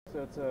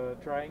So it's a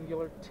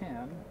triangular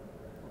 10.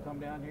 We'll come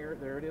down here.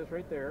 There it is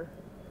right there.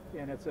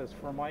 And it says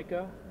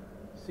Formica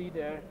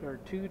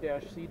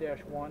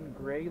C-2-C-1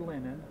 gray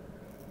linen,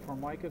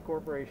 Formica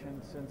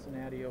Corporation,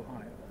 Cincinnati,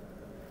 Ohio.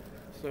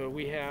 So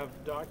we have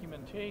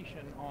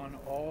documentation on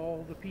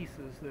all the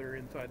pieces that are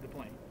inside the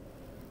plane.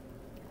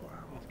 Wow.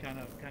 It's kind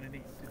of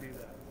neat to do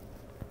that.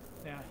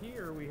 Now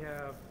here we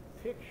have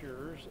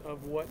pictures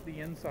of what the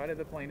inside of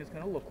the plane is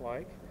going to look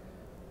like.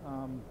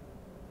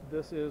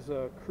 This is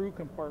a crew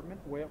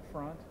compartment way up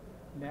front,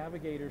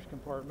 navigator's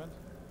compartment.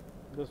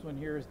 This one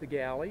here is the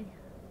galley.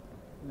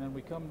 And then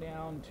we come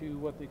down to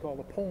what they call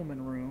the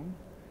Pullman room.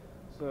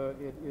 So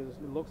it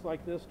looks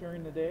like this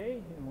during the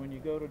day, and when you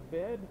go to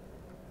bed,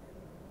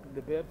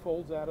 the bed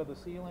folds out of the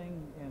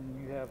ceiling and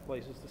you have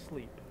places to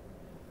sleep.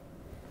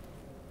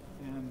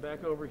 And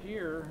back over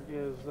here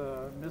is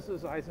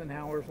Mrs.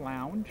 Eisenhower's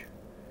lounge,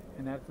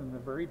 and that's in the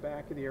very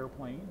back of the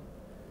airplane.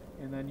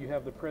 And then you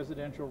have the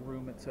presidential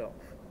room itself.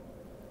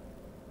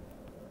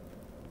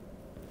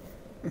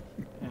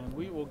 And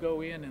we will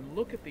go in and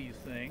look at these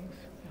things.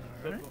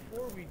 But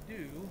before we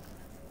do,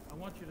 I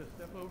want you to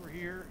step over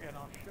here and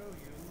I'll show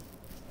you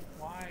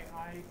why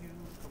I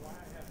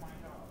have my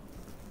job.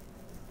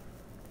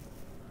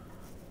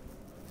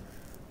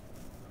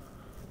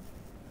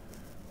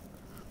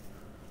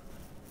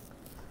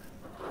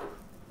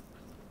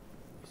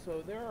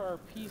 So there are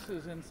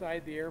pieces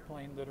inside the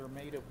airplane that are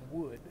made of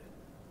wood.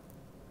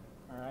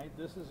 All right,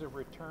 this is a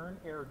return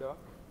air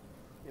duct.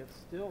 It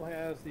still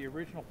has the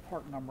original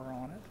part number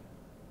on it.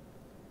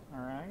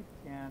 All right,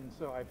 and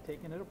so I've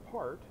taken it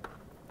apart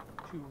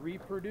to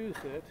reproduce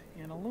it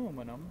in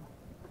aluminum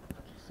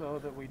so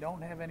that we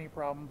don't have any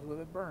problems with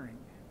it burning.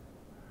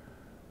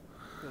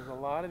 Because a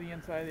lot of the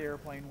inside of the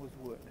airplane was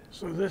wood.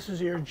 So this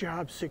is your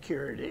job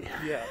security.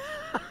 Yes,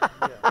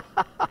 yes,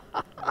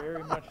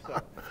 very much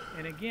so.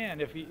 And again,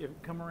 if you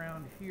come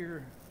around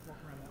here, walk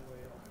around that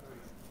way, I'll show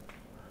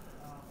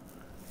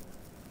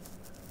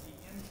you. The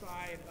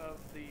inside of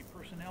the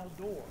personnel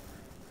door,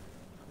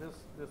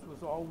 this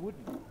was all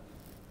wooden.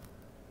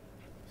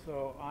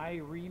 So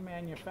I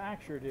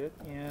remanufactured it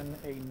in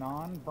a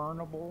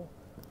non-burnable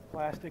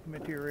plastic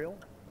material,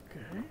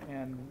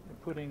 and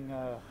putting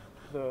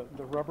the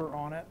rubber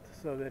on it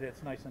so that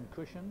it's nice and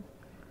cushioned,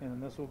 and then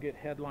this will get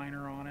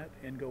headliner on it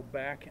and go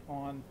back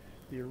on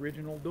the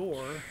original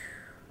door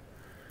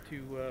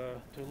to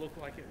look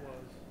like it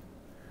was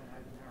when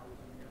Eisenhower was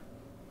in here.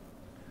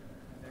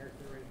 And there's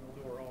the original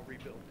door all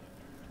rebuilt.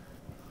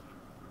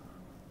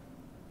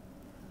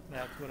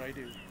 That's what I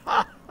do.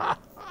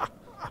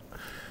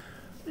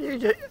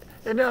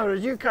 In other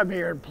words, you come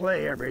here and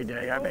play every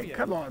day. I mean, yes.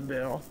 Come on,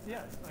 Bill.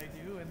 Yes, I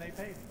do, and they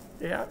pay me.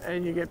 Yeah,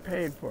 and you get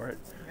paid for it.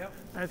 Yep.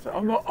 That's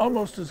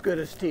almost as good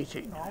as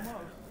teaching. Almost.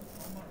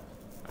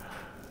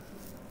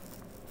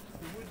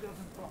 The wood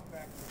doesn't talk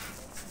back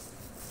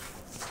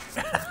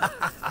to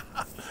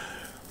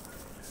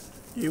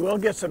me. You will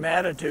get some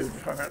attitude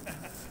from it.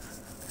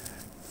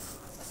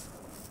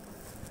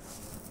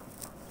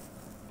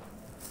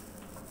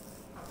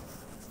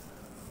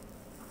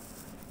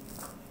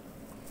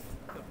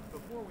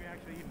 Before we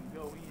actually even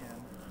go in,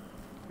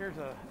 here's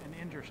an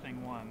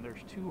interesting one.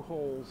 There's two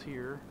holes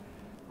here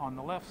on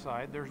the left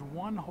side. There's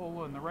one hole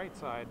on the right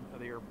side of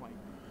the airplane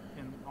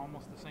in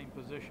almost the same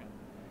position.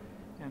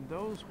 And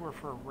those were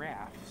for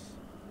rafts.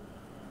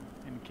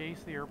 In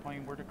case the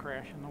airplane were to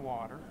crash in the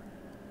water,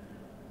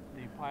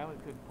 the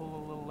pilot could pull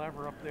a little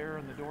lever up there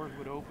and the doors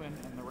would open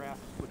and the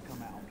rafts would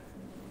come out.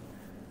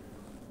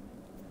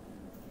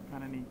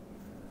 Kind of neat.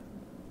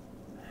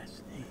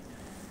 That's neat.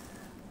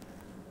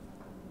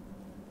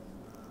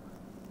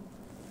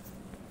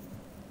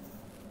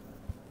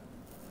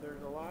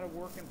 There's a lot of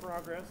work in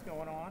progress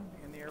going on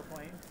in the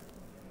airplane.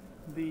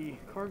 The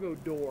cargo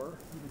door,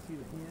 you can see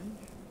the hinge.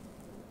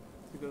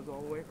 It goes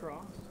all the way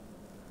across.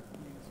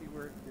 And you can see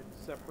where it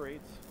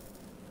separates.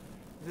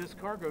 This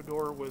cargo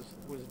door was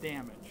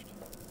damaged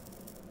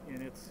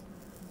in its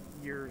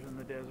years in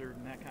the desert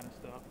and that kind of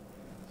stuff.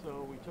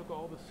 So we took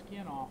all the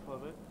skin off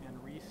of it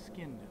and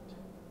re-skinned it.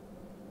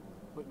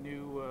 Put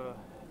new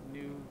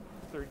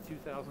 32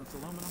 thousandths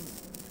aluminum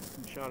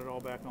and shot it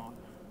all back on.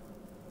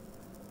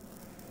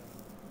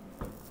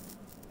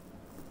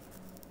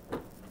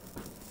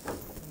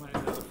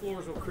 The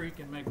floors will creak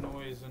and make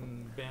noise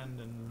and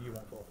bend and you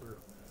won't fall through.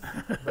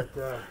 But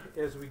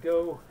as we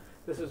go,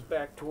 this is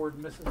back toward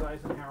Mrs.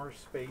 Eisenhower's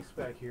space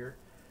back here.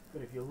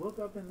 But if you look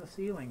up in the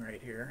ceiling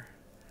right here,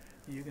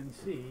 you can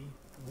see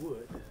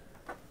wood.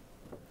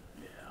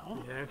 Yeah.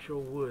 The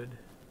actual wood.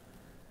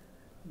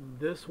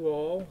 This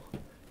wall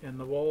and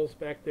the walls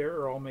back there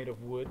are all made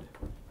of wood,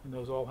 and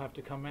those all have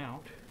to come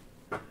out.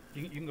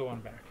 You can go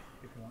on back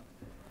if you want.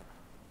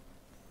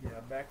 Yeah,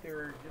 back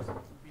there, just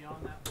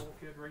beyond that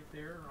bulkhead right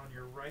there, on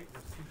your right,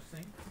 there's two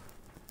sinks.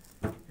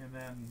 And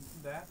then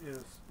that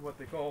is what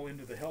they call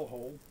into the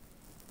hellhole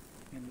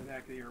in the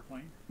back of the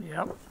airplane.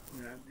 Yep.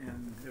 Yeah,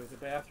 and there was a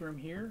bathroom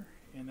here,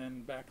 and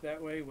then back that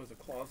way was a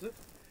closet.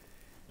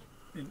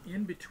 And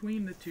in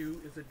between the two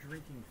is a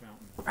drinking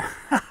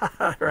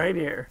fountain. Right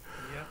here.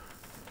 Yep.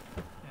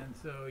 And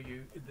so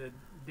the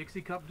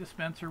Dixie cup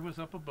dispenser was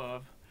up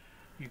above.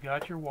 You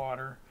got your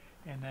water,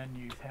 and then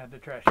you had the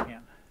trash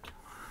can.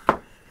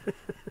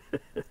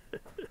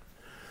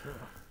 So,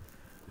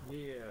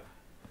 yeah.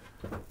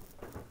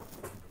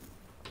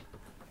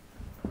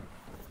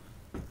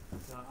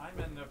 So I'm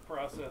in the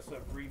process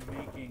of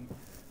remaking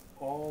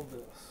all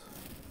this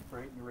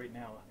right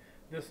now.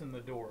 This and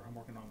the door. I'm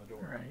working on the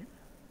door. Right.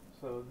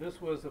 So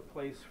this was a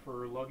place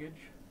for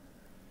luggage.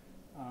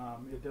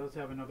 It does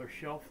have another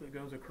shelf that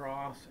goes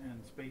across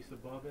and space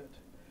above it.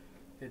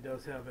 It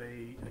does have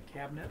a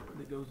cabinet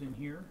that goes in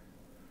here.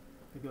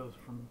 It goes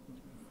from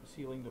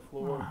ceiling to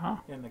floor,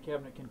 and the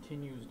cabinet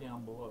continues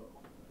down below.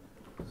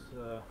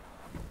 So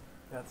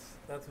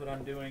that's what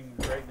I'm doing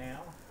right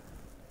now.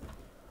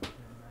 And,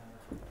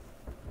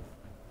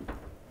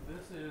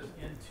 this is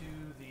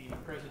into the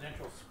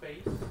presidential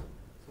space.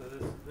 So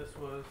this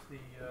was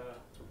the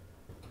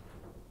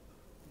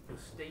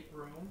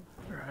stateroom.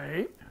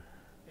 Right.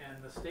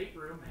 And the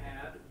stateroom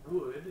had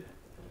wood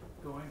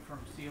going from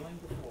ceiling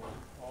to floor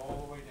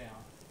all the way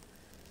down.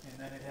 And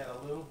then it had a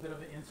little bit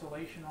of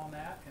insulation on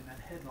that and then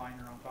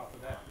headliner on top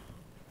of that.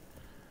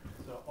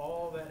 So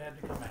all that had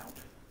to come out.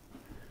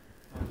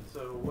 And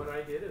so what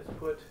I did is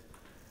put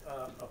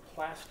a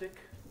plastic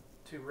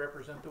to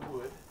represent the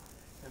wood.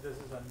 And this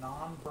is a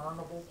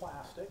non-burnable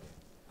plastic.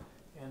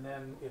 And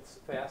then it's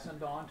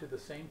fastened on to the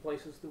same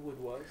places the wood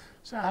was.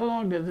 So how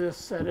long did this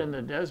sit in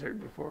the desert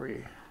before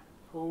you?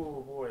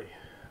 Oh boy,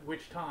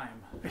 which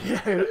time?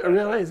 Yeah,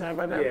 really? Is that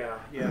what that? Yeah,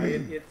 yeah.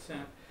 It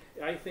sent.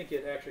 I think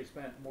it actually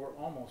spent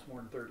almost more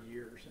than 30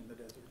 years in the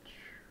desert.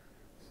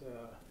 So,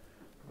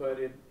 but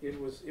it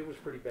was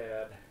pretty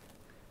bad.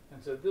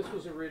 And so this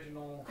was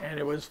original. And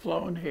it was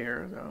flown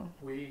here, though.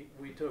 We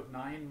took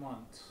 9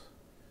 months,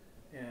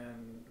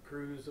 and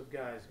crews of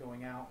guys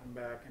going out and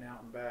back and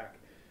out and back,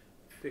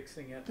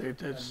 fixing it.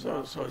 It's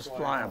so it's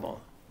flyable.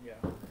 Yeah.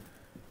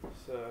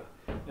 So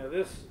now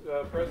this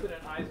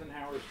President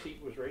Eisenhower's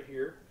seat was right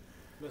here.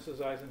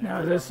 Mrs. Eisenhower.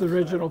 Now, is this the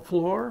original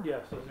floor?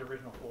 Yes, this is the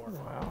original floor.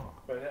 Wow.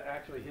 But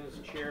actually, his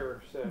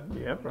chair sat.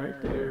 Yep,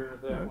 right there.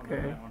 That Okay.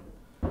 one, and that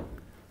one.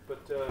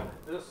 But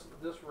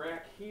this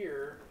rack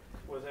here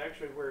was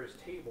actually where his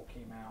table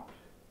came out.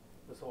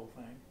 This whole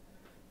thing.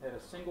 It had a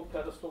single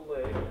pedestal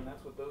leg, and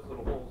that's what those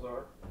little holes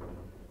are.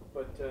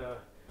 But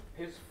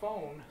his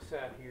phone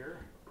sat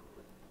here,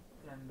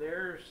 and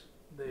there's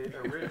the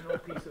original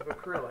piece of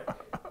acrylic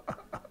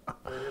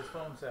that his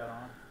phone sat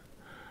on.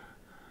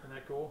 Isn't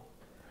that cool?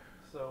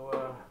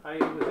 So I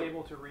was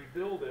able to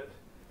rebuild it.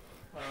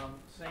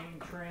 Same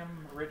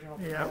trim, original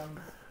trim. Yep.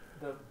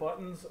 The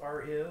buttons are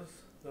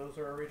his. Those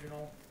are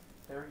original.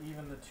 They're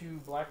even the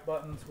two black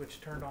buttons which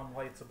turned on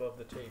lights above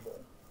the table.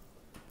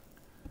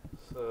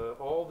 So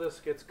all this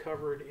gets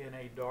covered in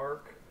a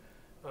dark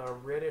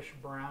reddish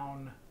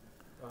brown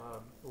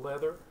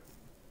leather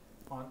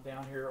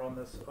down here on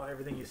this,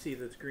 everything you see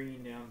that's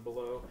green down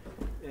below.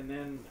 And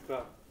then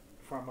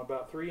from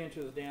about 3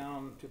 inches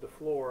down to the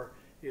floor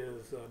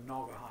is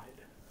nauga hide.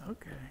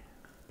 Okay.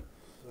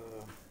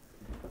 So,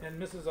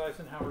 and Mrs.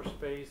 Eisenhower's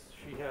space,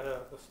 she had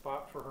a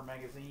spot for her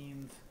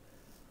magazines.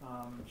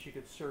 She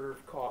could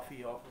serve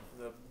coffee off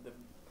of the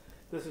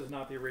this is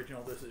not the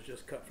original, this is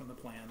just cut from the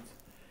plans.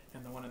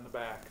 And the one in the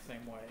back,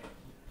 same way.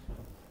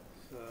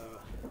 So,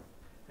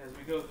 as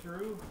we go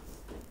through,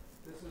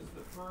 this is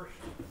the first,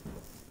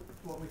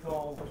 what we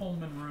call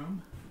Pullman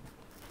room.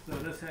 So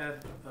this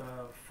had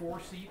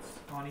 4 seats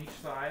on each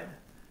side,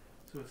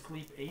 so it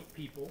sleep 8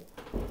 people.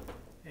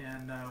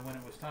 And when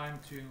it was time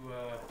to,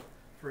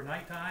 for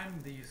nighttime,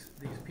 these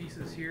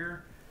pieces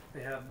here,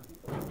 they had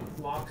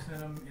locks in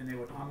them, and they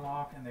would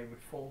unlock and they would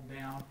fold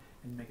down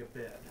and make a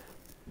bed.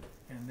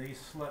 And they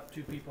slept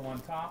 2 people on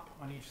top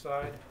on each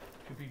side,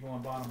 2 people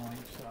on bottom on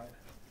each side.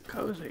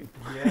 Cozy.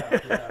 Yeah,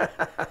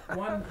 yeah.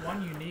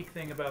 One unique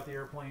thing about the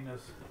airplane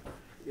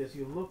is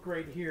you look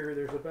right here,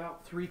 there's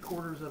about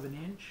 3/4 of an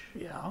inch.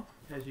 Yeah.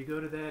 As you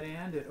go to that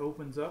end, it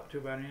opens up to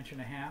about 1.5 inches.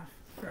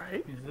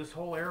 Right. Because this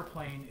whole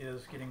airplane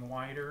is getting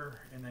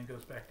wider and then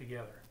goes back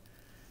together.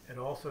 It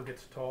also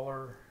gets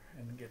taller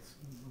and gets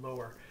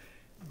lower.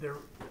 The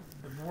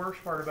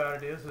worst part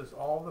about it is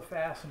all the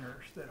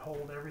fasteners that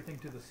hold everything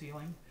to the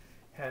ceiling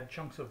had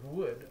chunks of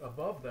wood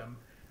above them,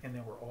 and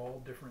they were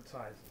all different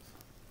sizes.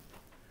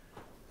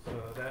 So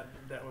that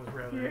was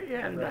rather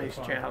Yeah, rather nice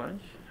fun.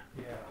 challenge.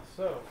 Yeah.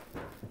 So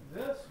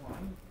this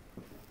one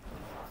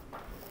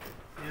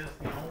is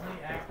the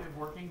only active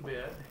working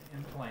bed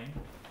in plane,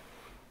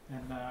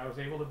 and I was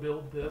able to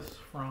build this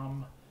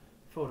from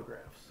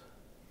photographs.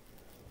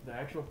 The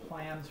actual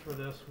plans for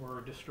this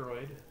were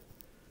destroyed.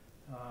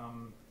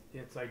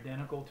 It's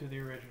identical to the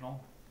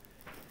original,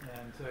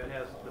 and so it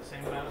has the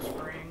same amount of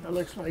springs. It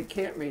looks like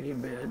camp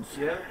meeting beds.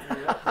 Yeah,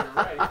 you're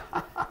right.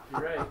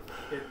 You're right.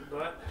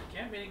 But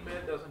camp meeting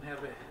bed doesn't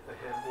have a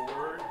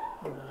headboard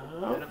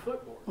and a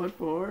footboard.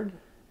 Footboard.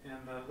 And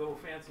the little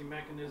fancy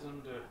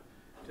mechanism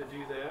to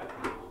do that.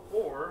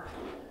 Or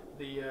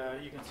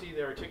you can see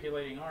the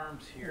articulating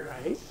arms here.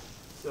 Right.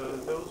 So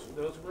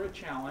those were a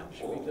challenge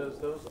because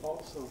those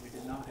also we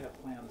did not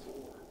have plans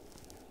for.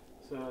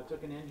 So it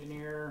took an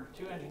engineer,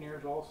 2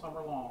 engineers all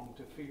summer long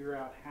to figure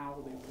out how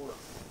they work.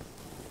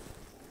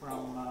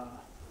 From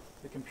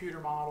the computer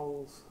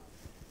models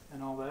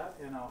and all that,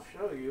 and I'll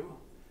show you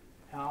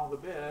how the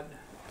bed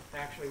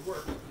actually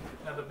works.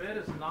 Now the bed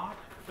is not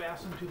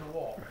fastened to the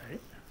wall. Right.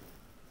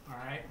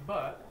 Alright,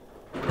 but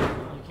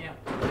you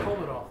can't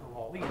pull it off the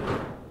wall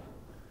either.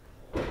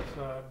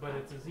 So, but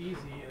it's as easy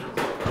as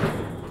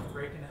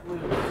breaking it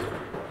loose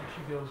and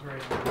she goes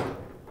right on.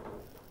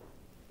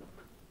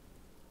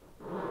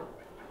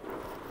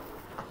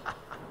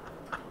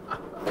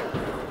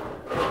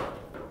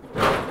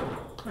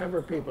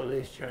 Clever people,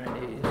 these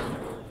Chinese.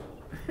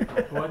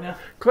 What now?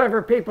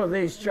 Clever people,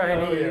 these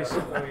Chinese. Oh yes.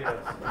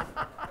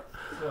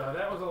 So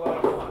that was a lot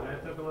of fun.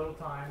 It took a little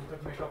time. It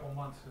took me a couple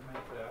months to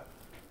make that.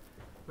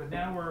 But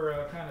now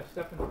we're kind of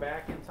stepping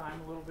back in time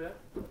a little bit.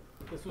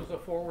 This was a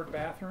forward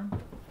bathroom.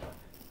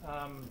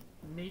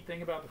 Neat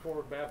thing about the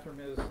forward bathroom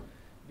is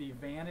the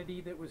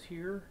vanity that was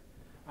here.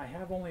 I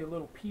have only a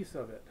little piece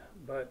of it,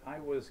 but I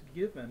was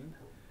given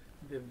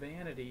the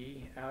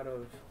vanity out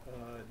of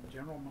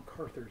General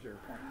MacArthur's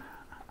airplane.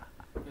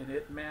 And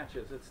it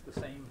matches. It's the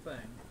same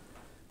thing.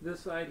 This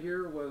side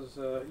here was,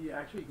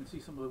 actually you can see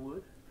some of the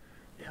wood.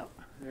 Yep.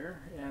 There.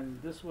 And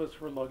this was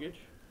for luggage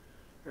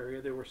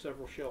area. There were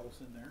several shelves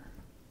in there.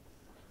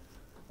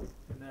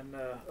 And then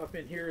up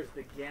in here is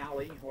the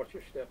galley. Watch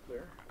your step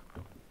there.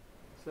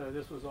 So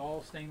this was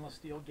all stainless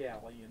steel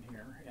galley in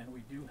here, and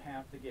we do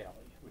have the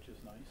galley, which is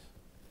nice.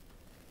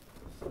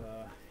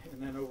 And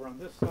then over on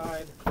this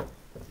side,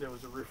 there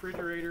was a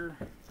refrigerator,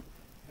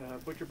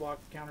 butcher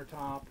block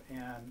countertop,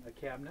 and a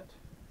cabinet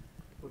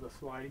with a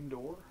sliding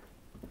door.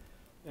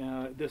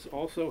 This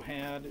also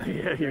had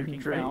a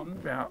drinking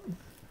fountain,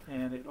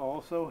 and it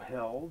also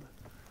held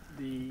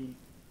the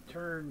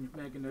turn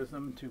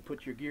mechanism to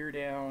put your gear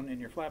down and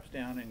your flaps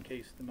down in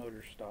case the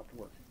motor stopped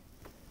working.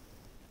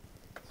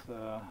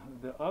 So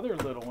the other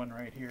little one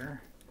right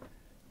here,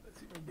 let's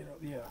see if we can get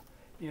out,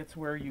 yeah, it's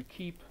where you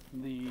keep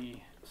the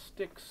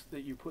sticks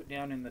that you put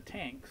down in the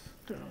tanks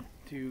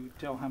to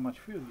tell how much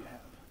fuel you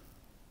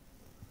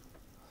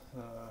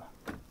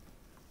have.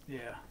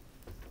 Yeah.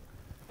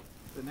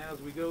 So now as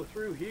we go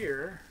through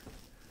here,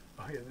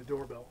 oh yeah, the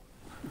doorbell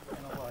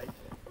and a light.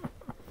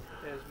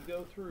 As we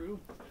go through,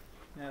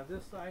 now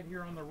this side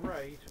here on the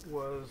right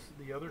was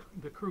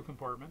the crew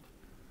compartment,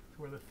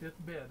 where the 5th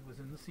bed was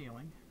in the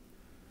ceiling.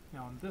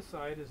 Now on this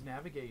side is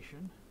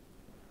navigation.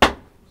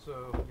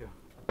 So yeah,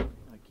 I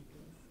keep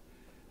doing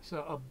that.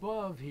 So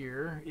above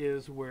here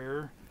is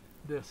where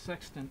the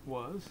sextant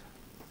was,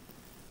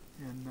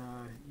 and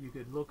you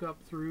could look up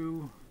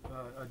through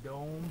a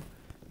dome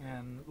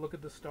and look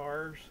at the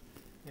stars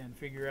and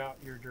figure out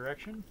your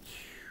direction,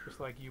 just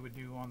like you would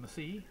do on the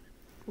sea.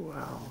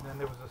 Wow. And then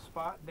there was a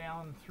spot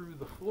down through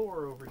the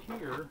floor over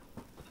here.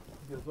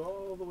 It goes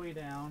all the way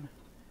down,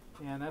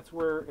 and that's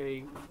where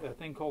a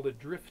thing called a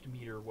drift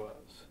meter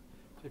was.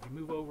 So if you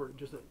move over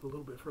just a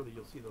little bit further,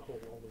 you'll see the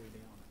hole all the way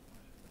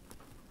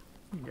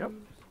down. Yep.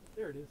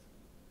 There it is.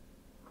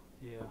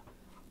 Yeah.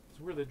 It's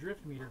where the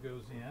drift meter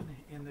goes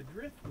in, and the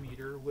drift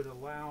meter would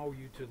allow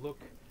you to look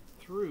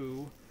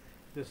through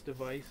this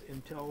device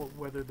and tell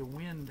whether the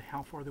wind,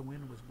 how far the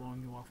wind was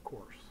blowing you off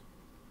course.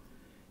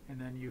 And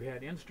then you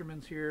had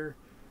instruments here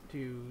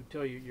to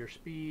tell you your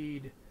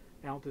speed,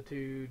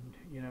 altitude,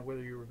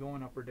 whether you were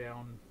going up or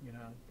down,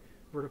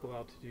 vertical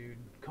altitude,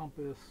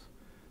 compass,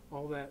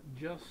 all that,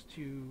 just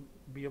to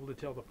be able to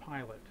tell the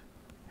pilot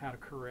how to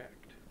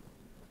correct.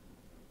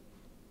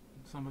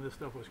 Some of this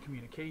stuff was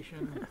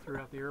communication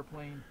throughout the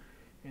airplane,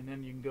 and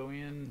then you can go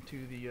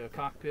into the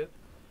cockpit.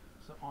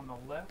 So on the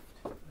left,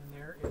 and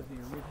there is the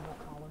original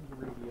Collins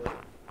radio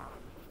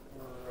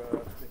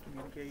for the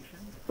communication.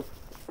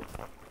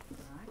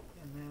 Alright,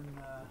 and then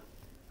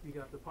you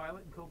got the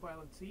pilot and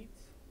co-pilot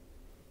seats,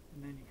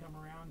 and then you come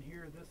around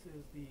here. This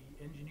is the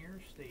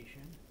engineer's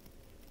station,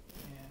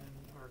 and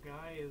our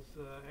guy is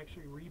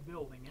actually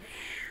rebuilding it.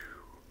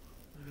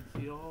 You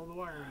can see all the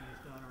wiring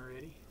he's done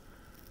already.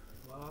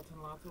 Lots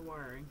and lots of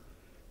wiring.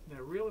 Now,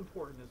 real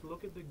important is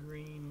look at the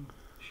green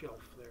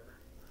shelf there.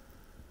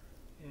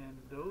 And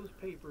those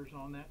papers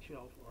on that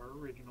shelf are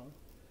original,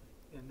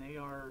 and they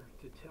are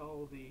to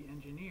tell the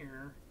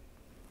engineer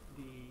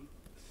the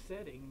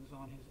settings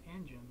on his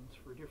engines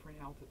for different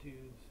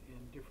altitudes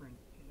and different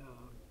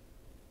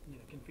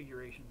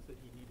configurations that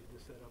he needed to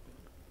set up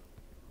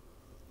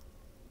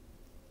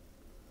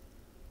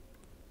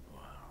in.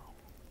 Wow.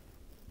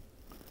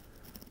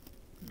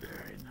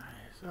 Very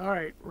nice. All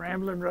right,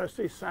 Ramblin'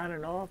 Rusty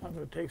signing off. I'm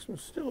going to take some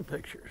still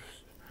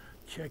pictures.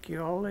 Check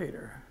you all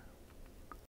later.